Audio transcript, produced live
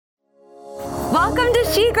Welcome to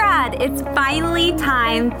SheGrad. It's finally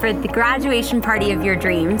time for the graduation party of your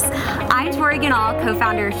dreams. I'm Tori Ganal,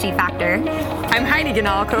 co-founder of SheFactor. I'm Heidi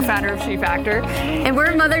Ganal, co-founder of SheFactor. And we're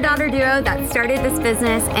a mother-daughter duo that started this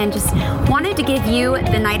business and just wanted to give you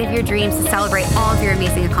the night of your dreams to celebrate all of your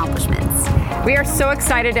amazing accomplishments. We are so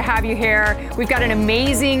excited to have you here. We've got an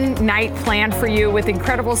amazing night planned for you with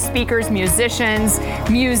incredible speakers, musicians,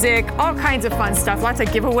 music, all kinds of fun stuff. Lots of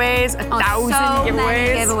giveaways, 1,000 giveaways.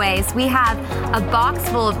 Many giveaways. We have a box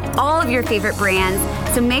full of all of your favorite brands,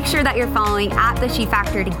 so make sure that you're following at the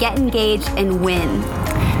SheFactor to get engaged and win.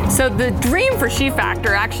 So the dream for SheFactor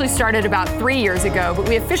actually started about 3 years ago, but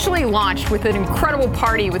we officially launched with an incredible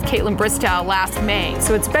party with Kaitlyn Bristowe last May.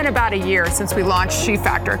 So it's been about a year since we launched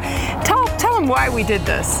SheFactor. Tell them why we did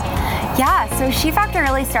this. Yeah, so SheFactor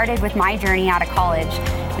really started with my journey out of college.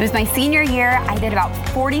 It was my senior year. I did about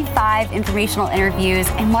 45 informational interviews,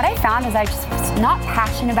 and what I found is I just was not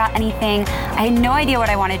passionate about anything. I had no idea what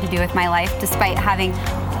I wanted to do with my life, despite having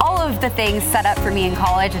all of the things set up for me in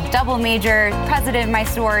college, a double major, president of my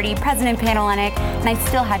sorority, president Panhellenic, and I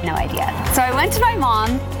still had no idea. So I went to my mom,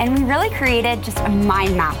 and we really created just a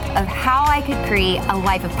mind map of how I could create a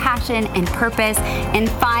life of passion and purpose and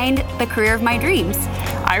find the career of my dreams.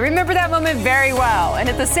 I remember that moment very well, and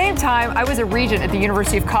at the same time, I was a regent at the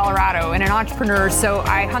University of Colorado and an entrepreneur, so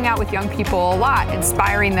I hung out with young people a lot,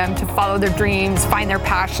 inspiring them to follow their dreams, find their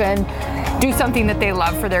passion, do something that they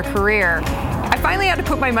love for their career. I finally had to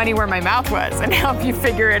put my money where my mouth was and help you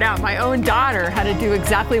figure it out. My own daughter had to do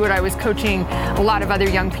exactly what I was coaching a lot of other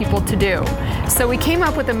young people to do. So we came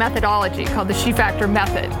up with a methodology called the SheFactor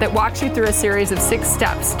method that walks you through a series of 6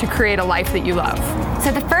 steps to create a life that you love.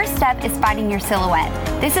 So the first step is finding your silhouette.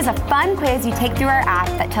 This is a fun quiz you take through our app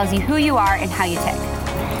that tells you who you are and how you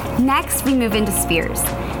tick. Next, we move into spheres.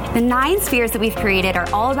 The 9 spheres that we've created are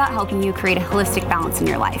all about helping you create a holistic balance in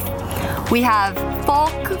your life. We have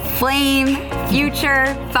folk, flame, future,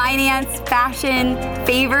 finance, fashion,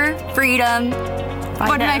 favor, freedom.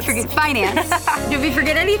 What did I forget? Finance. Did we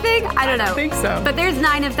forget anything? I don't know. I don't think so. But there's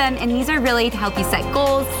 9 of them, and these are really to help you set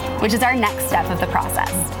goals, which is our next step of the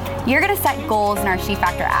process. You're going to set goals in our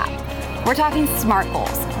SheFactor app. We're talking SMART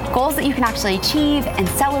goals, goals that you can actually achieve and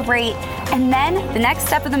celebrate. And then the next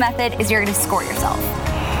step of the method is you're going to score yourself.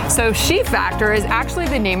 So SheFactor is actually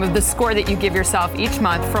the name of the score that you give yourself each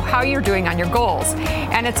month for how you're doing on your goals.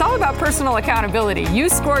 And it's all about personal accountability. You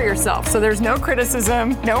score yourself, so there's no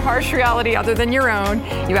criticism, no harsh reality other than your own.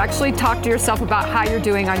 You actually talk to yourself about how you're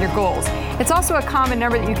doing on your goals. It's also a common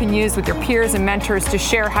number that you can use with your peers and mentors to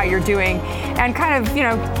share how you're doing and kind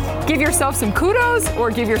of, give yourself some kudos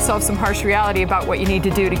or give yourself some harsh reality about what you need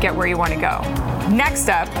to do to get where you want to go. Next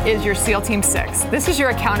up is your SEAL Team 6. This is your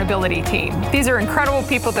accountability team. These are incredible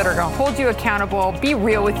people that are going to hold you accountable, be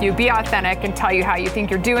real with you, be authentic, and tell you how you think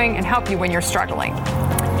you're doing and help you when you're struggling.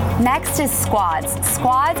 Next is squads.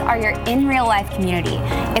 Squads are your in real life community.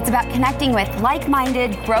 It's about connecting with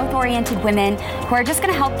like-minded, growth-oriented women who are just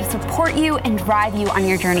going to help to support you and drive you on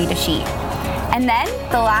your journey to She. And then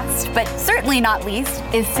the last, but certainly not least,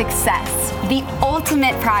 is success, the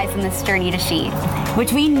ultimate prize in this journey to She,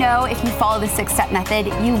 which we know if you follow the 6-step method,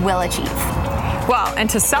 you will achieve. Well, and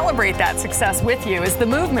to celebrate that success with you is the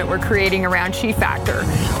movement we're creating around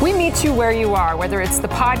SheFactor. We meet you where you are, whether it's the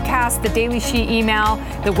podcast, the Daily She email,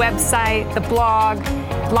 the website, the blog,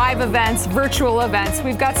 live events, virtual events.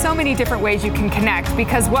 We've got so many different ways you can connect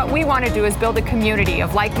because what we want to do is build a community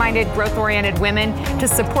of like-minded, growth-oriented women to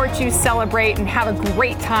support you, celebrate, and have a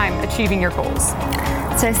great time achieving your goals.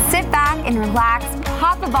 So sit back and relax,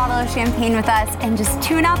 pop a bottle of champagne with us, and just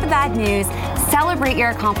tune out the bad news, celebrate your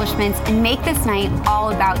accomplishments, and make this night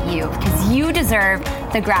all about you, because you deserve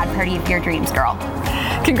the grad party of your dreams, girl.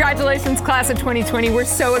 Congratulations, class of 2020. We're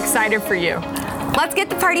so excited for you. Let's get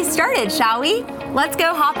the party started, shall we? Let's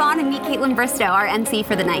go hop on and meet Kaitlyn Bristowe, our MC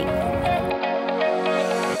for the night.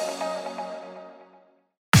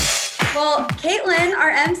 Well, Kaitlyn, our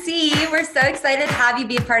MC, we're so excited to have you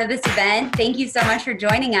be a part of this event. Thank you so much for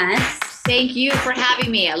joining us. Thank you for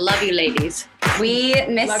having me. I love you, ladies. We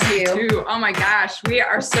miss Love you too. Oh my gosh. We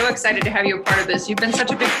are so excited to have you a part of this. You've been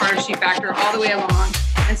such a big part of SheFactor all the way along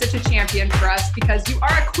and such a champion for us because you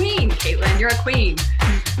are a queen, Kaitlyn. You're a queen.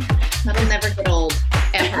 That'll never get old,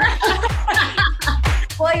 ever.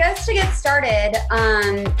 Well, I guess to get started,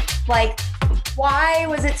 why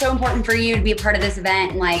was it so important for you to be a part of this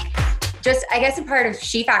event? And just, I guess, a part of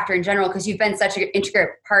SheFactor in general, because you've been such an integral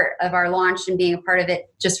part of our launch and being a part of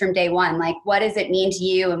it just from day one. What does it mean to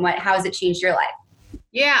you and how has it changed your life?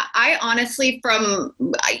 Yeah, I honestly, from,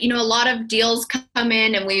 a lot of deals come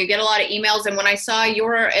in and we get a lot of emails. And when I saw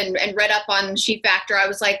and read up on She Factor, I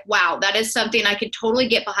was like, wow, that is something I could totally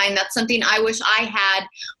get behind. That's something I wish I had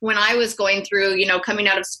when I was going through, coming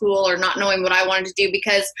out of school or not knowing what I wanted to do,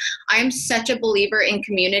 because I'm such a believer in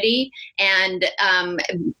community and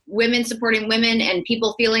women supporting women and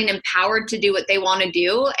people feeling empowered to do what they want to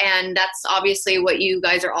do. And that's obviously what you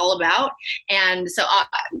guys are all about. And so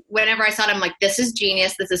whenever I saw it, I'm like, this is genius.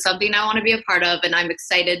 This is something I want to be a part of, and I'm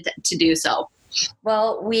excited to do so.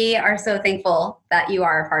 Well, we are so thankful that you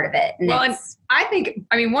are a part of it. And I think,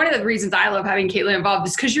 one of the reasons I love having Kaitlyn involved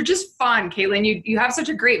is because you're just fun, Kaitlyn. You have such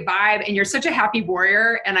a great vibe and you're such a happy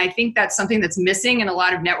warrior. And I think that's something that's missing in a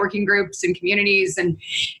lot of networking groups and communities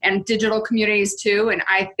and digital communities too. And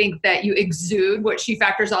I think that you exude what She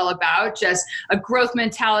Factor is all about, just a growth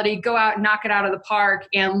mentality, go out, knock it out of the park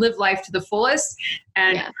and live life to the fullest.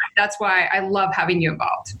 And that's why I love having you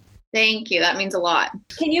involved. Thank you. That means a lot.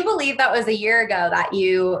 Can you believe that was a year ago that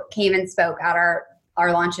you came and spoke at our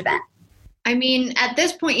launch event? At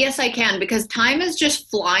this point, yes, I can, because time is just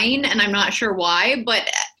flying and I'm not sure why, but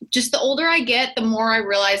just the older I get, the more I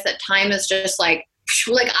realize that time is just like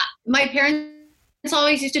my parents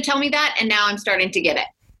always used to tell me that, and now I'm starting to get it.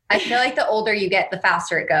 I feel like the older you get, the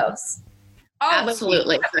faster it goes. Oh,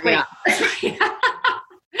 absolutely. Yeah.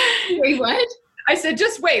 Wait, what? I said,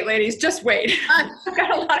 just wait, ladies, just wait. I've got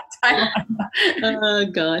a lot of time on that. Oh,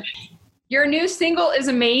 gosh. Your new single is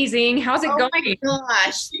amazing. How's it going? Oh my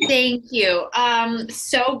gosh. Thank you.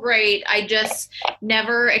 So great. I just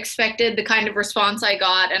never expected the kind of response I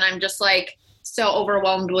got. And I'm just like so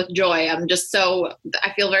overwhelmed with joy.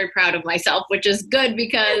 I feel very proud of myself, which is good,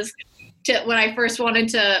 because when I first wanted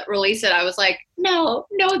to release it, I was like, no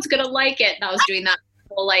one's going to like it. And I was doing that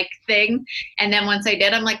whole thing. And then once I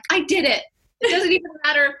did, I'm like, I did it. It doesn't even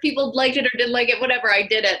matter if people liked it or didn't like it, whatever, I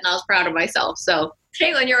did it. And I was proud of myself. So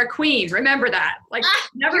Kaitlyn, you're a queen. Remember that.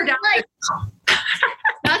 Never doubt it.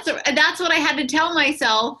 That's what I had to tell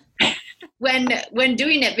myself when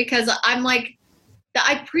doing it, because I'm like,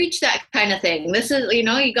 I preach that kind of thing. This is,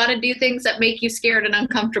 you got to do things that make you scared and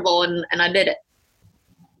uncomfortable. And I did it.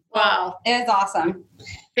 Wow. It was awesome.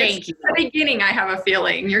 Thank you. At the beginning, I have a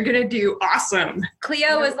feeling you're going to do awesome.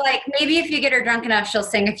 Cleo was like, maybe if you get her drunk enough, she'll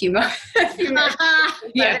sing a few more.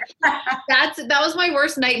 Yeah. That was my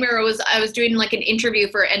worst nightmare. I was doing an interview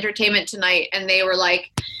for Entertainment Tonight, and they were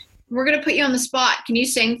like, we're going to put you on the spot. Can you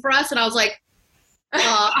sing for us? And I was like,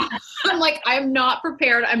 I'm like, I'm not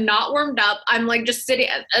prepared. I'm not warmed up. I'm just sitting.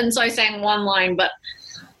 And so I sang one line, but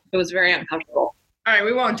it was very uncomfortable. All right.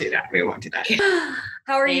 We won't do that.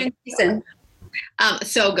 How are you, Jason?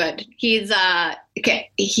 So good. He's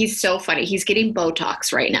he's so funny. He's getting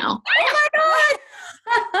Botox right now. Oh my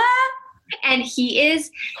God. And he is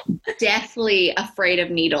deathly afraid of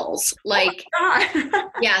needles.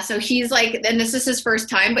 Yeah, so he's and this is his first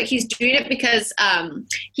time, but he's doing it because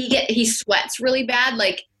he sweats really bad,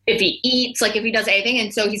 if he eats, if he does anything.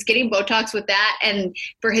 And so he's getting Botox with that, and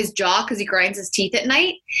for his jaw, because he grinds his teeth at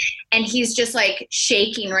night. And he's just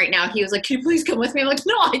shaking right now. He was like, can you please come with me? I'm like,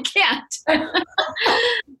 no, I can't.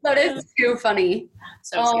 That is too funny.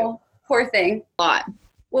 So cute. Poor thing. A lot.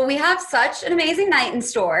 Well, we have such an amazing night in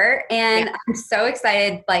store, and I'm so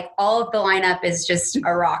excited. All of the lineup is just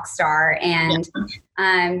a rock star, and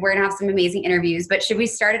we're going to have some amazing interviews. But should we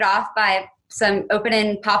start it off by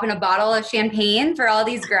popping a bottle of champagne for all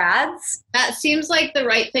these grads? That seems like the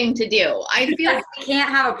right thing to do. I feel we can't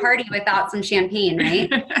have a party without some champagne, right?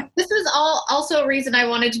 This was also a reason I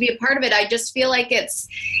wanted to be a part of it. I just feel like this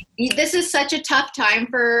is such a tough time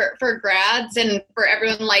for grads and for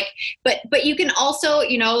everyone, but you can also,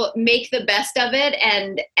 make the best of it.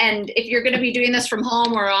 And if you're going to be doing this from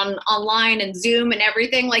home or online and Zoom and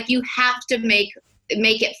everything, you have to make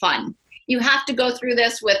it fun. You have to go through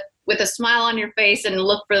this with a smile on your face and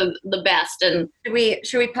look for the best. And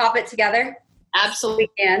should we pop it together? Absolutely.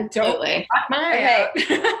 Totally. Okay.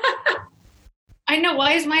 I know.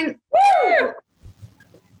 Why is mine?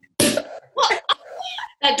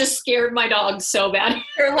 That just scared my dog so bad.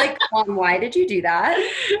 They're like, Mom, why did you do that?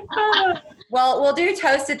 Well, we'll do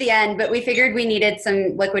toast at the end, but we figured we needed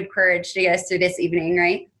some liquid courage to get us through this evening,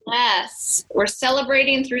 right? Yes. We're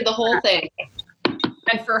celebrating through the whole thing.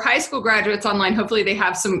 And for high school graduates online, hopefully they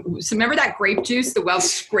have some remember that grape juice, the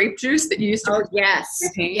Welsh grape juice that you used to yes.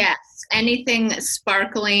 Yes. Anything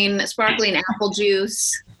sparkling apple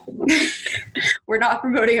juice. We're not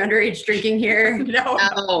promoting underage drinking here.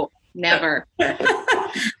 No, never.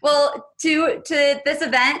 Well, to this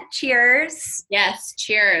event, cheers. Yes,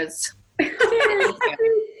 cheers. Those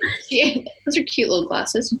are cute little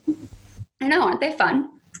glasses. I know, aren't they fun?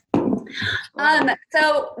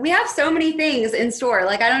 So we have so many things in store.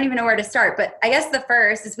 Like, I don't even know where to start, but I guess the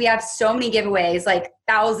first is we have so many giveaways, like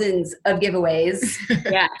thousands of giveaways.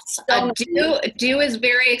 Yes. Do is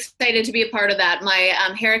very excited to be a part of that. My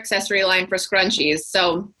hair accessory line for scrunchies.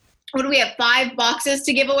 So what do we have? 5 boxes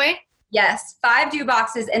to give away? Yes, 5 do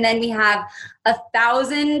boxes, and then we have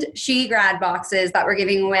 1,000 SheGrad boxes that we're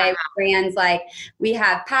giving away with brands like we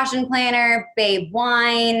have Passion Planner, Babe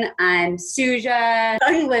Wine, Suja,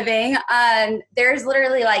 Young Living. There's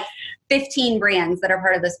literally like 15 brands that are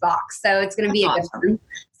part of this box, so it's going to be a good one.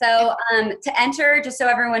 So to enter, just so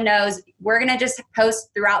everyone knows, we're going to just post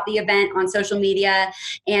throughout the event on social media,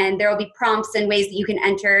 and there will be prompts and ways that you can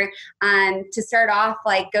enter. To start off,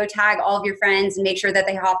 like, go tag all of your friends and make sure that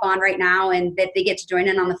they hop on right now and that they get to join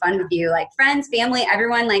in on the fun with you. Like, friends, family,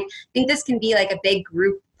 everyone. Like, I think this can be like a big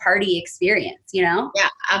group party experience, you know? Yeah,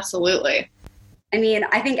 absolutely. I mean,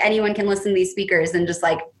 I think anyone can listen to these speakers and just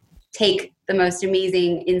like take the most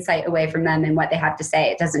amazing insight away from them and what they have to say.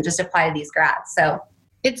 It doesn't just apply to these grads. So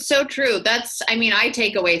it's so true. I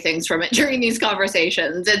take away things from it during these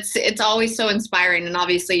conversations. It's always so inspiring. And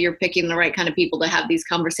obviously you're picking the right kind of people to have these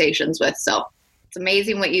conversations with. So it's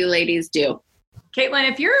amazing what you ladies do.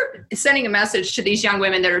 Kaitlyn, if you're sending a message to these young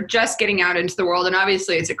women that are just getting out into the world, and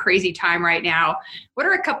obviously it's a crazy time right now, what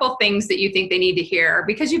are a couple things that you think they need to hear?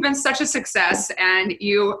 Because you've been such a success and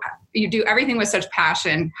you do everything with such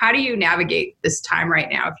passion. How do you navigate this time right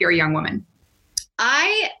now if you're a young woman?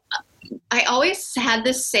 I always had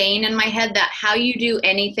this saying in my head that how you do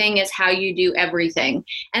anything is how you do everything.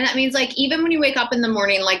 And that means, like, even when you wake up in the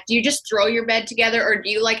morning, like, do you just throw your bed together, or do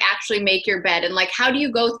you like actually make your bed? And like, how do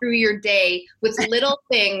you go through your day with little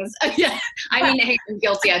things? Yeah, I mean, hey, I'm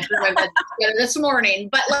guilty. I threw my bed together this morning,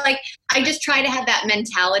 but like, I just try to have that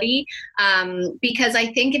mentality because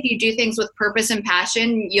I think if you do things with purpose and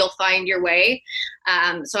passion, you'll find your way.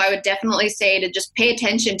 So I would definitely say to just pay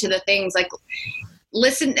attention to the things, like,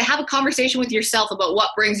 listen, have a conversation with yourself about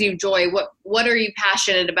what brings you joy, what are you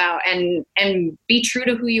passionate about, and be true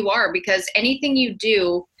to who you are, because anything you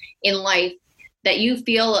do in life that you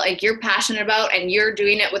feel like you're passionate about and you're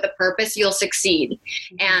doing it with a purpose, you'll succeed.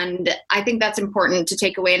 And I think that's important to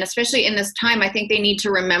take away. And especially in this time, I think they need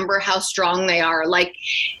to remember how strong they are. Like,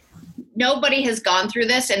 nobody has gone through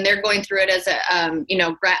this, and they're going through it as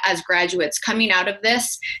as graduates coming out of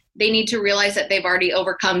this. They need to realize that they've already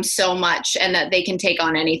overcome so much and that they can take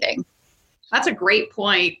on anything. That's a great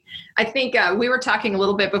point. I think we were talking a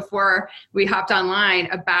little bit before we hopped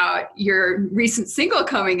online about your recent single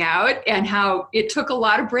coming out and how it took a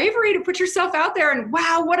lot of bravery to put yourself out there. And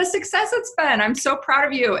wow, what a success it's been. I'm so proud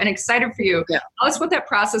of you and excited for you. Yeah. Tell us what that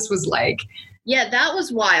process was like. Yeah, that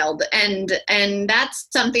was wild. And that's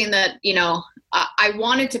something that, I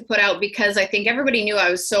wanted to put out because I think everybody knew I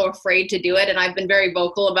was so afraid to do it. And I've been very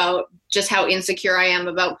vocal about just how insecure I am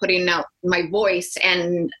about putting out my voice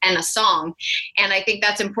and a song. And I think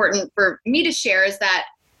that's important for me to share, is that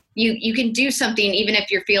you can do something even if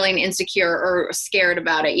you're feeling insecure or scared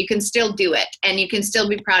about it. You can still do it, and you can still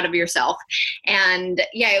be proud of yourself. And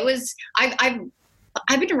yeah, it was,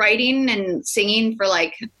 I've been writing and singing for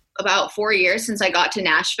like about 4 years since I got to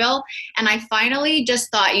Nashville. And I finally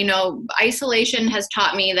just thought, isolation has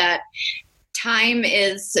taught me that time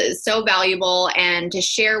is so valuable, and to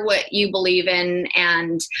share what you believe in,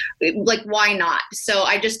 and like, why not? So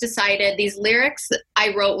I just decided these lyrics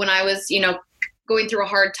I wrote when I was, going through a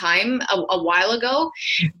hard time a while ago.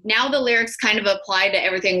 Now the lyrics kind of apply to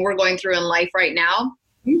everything we're going through in life right now.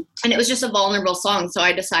 And it was just a vulnerable song. So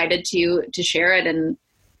I decided to share it, and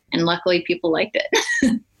luckily people liked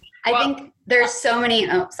it. I think there's so many,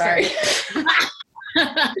 sorry.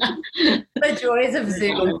 The joys of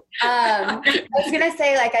Zoom. I was going to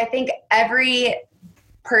say, like, I think every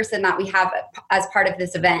person that we have as part of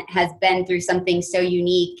this event has been through something so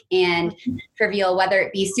unique and trivial, whether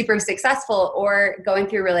it be super successful or going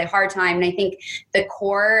through a really hard time. And I think the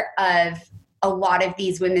core of a lot of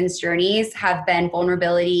these women's journeys have been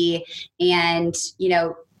vulnerability and,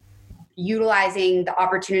 utilizing the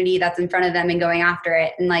opportunity that's in front of them and going after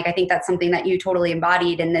it. And like, I think that's something that you totally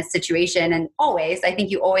embodied in this situation. And I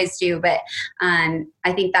think you always do. But I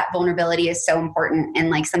think that vulnerability is so important,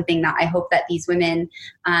 and like something that I hope that these women,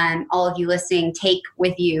 all of you listening, take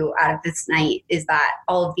with you out of this night, is that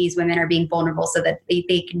all of these women are being vulnerable so that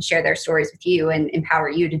they can share their stories with you and empower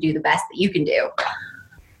you to do the best that you can do.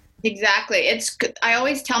 Exactly. I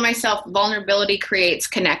always tell myself vulnerability creates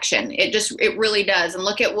connection. It really does. And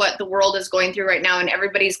look at what the world is going through right now. And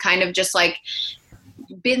everybody's kind of just like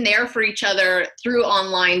been there for each other through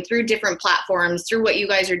online, through different platforms, through what you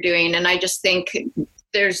guys are doing. And I just think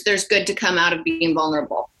there's good to come out of being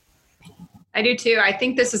vulnerable. I do too. I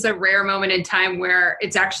think this is a rare moment in time where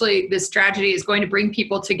it's actually, this tragedy is going to bring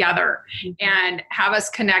people together and have us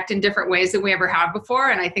connect in different ways than we ever have before.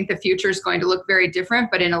 And I think the future is going to look very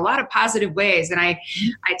different, but in a lot of positive ways. And I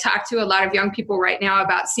talk to a lot of young people right now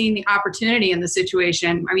about seeing the opportunity in the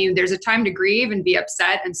situation. I mean, there's a time to grieve and be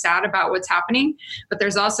upset and sad about what's happening, but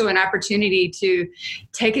there's also an opportunity to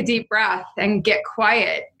take a deep breath and get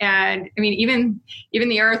quiet. And I mean, even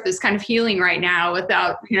the earth is kind of healing right now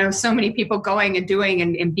without, so many people going and doing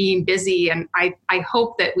and being busy. And I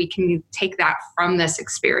hope that we can take that from this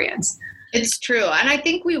experience. It's true. And I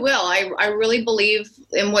think we will. I really believe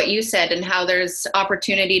in what you said and how there's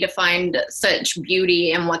opportunity to find such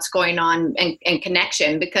beauty in what's going on and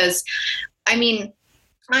connection. Because, I mean,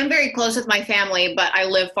 I'm very close with my family, but I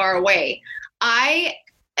live far away. I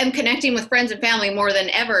am connecting with friends and family more than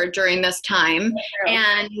ever during this time.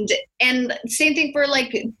 And same thing for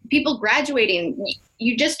like people graduating.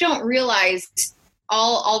 You just don't realize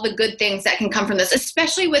all the good things that can come from this,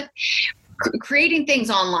 especially with creating things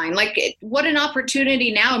online. Like what an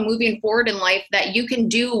opportunity now and moving forward in life that you can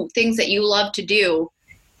do things that you love to do,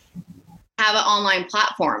 have an online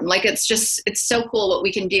platform. Like it's so cool what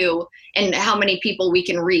we can do and how many people we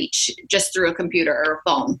can reach just through a computer or a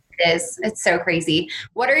phone. It's so crazy.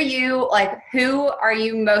 What are you like, who are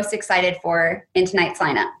you most excited for in tonight's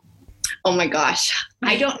lineup? Oh my gosh.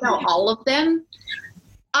 I don't know all of them.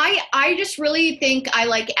 I just really think I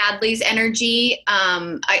like Adley's energy.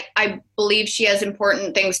 I believe she has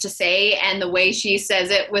important things to say, and the way she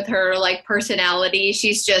says it with her like personality,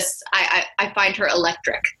 she's just, I find her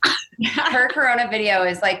electric. Her Corona video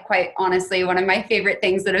is like quite honestly one of my favorite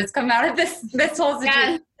things that has come out of this whole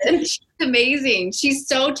situation. Yeah, she's amazing. She's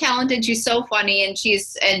so talented. She's so funny, and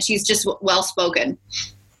she's just well spoken.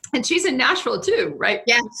 And she's in Nashville too, right?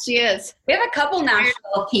 Yes, she is. We have a couple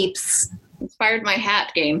Nashville peeps. Inspired my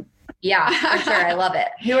hat game. Yeah, for sure. I love it.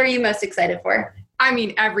 Who are you most excited for? I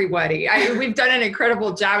mean, everybody. We've done an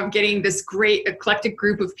incredible job of getting this great eclectic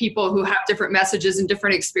group of people who have different messages and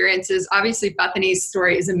different experiences. Obviously, Bethany's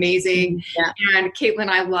story is amazing. Yeah. And Kaitlyn,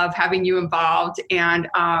 I love having you involved. And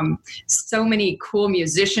so many cool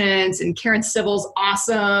musicians. And Karen Sybil's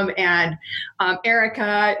awesome. And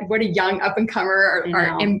Erica, what a young up-and-comer,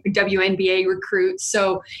 our WNBA recruit.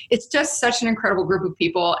 So it's just such an incredible group of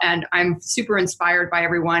people. And I'm super inspired by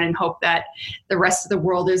everyone and hope that the rest of the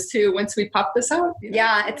world is too once we pop this out.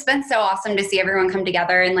 Yeah, it's been so awesome to see everyone come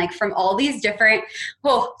together and like from all these different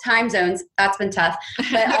time zones. That's been tough,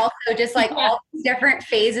 but also just like all these different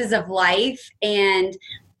phases of life and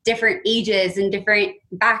different ages and different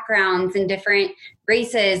backgrounds and different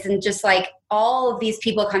races, and just like all of these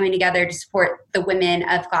people coming together to support the women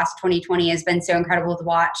of class 2020 has been so incredible to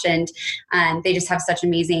watch, and they just have such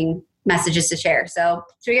amazing messages to share. So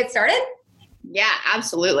should we get started? Yeah,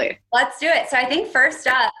 absolutely. Let's do it. So I think first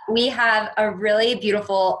up, we have a really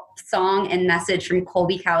beautiful song and message from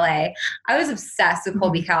Colby Calais. I was obsessed with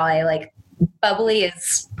Colby Calais. Like bubbly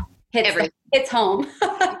hits home.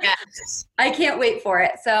 Yes. I can't wait for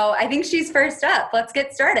it. So I think she's first up. Let's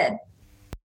get started.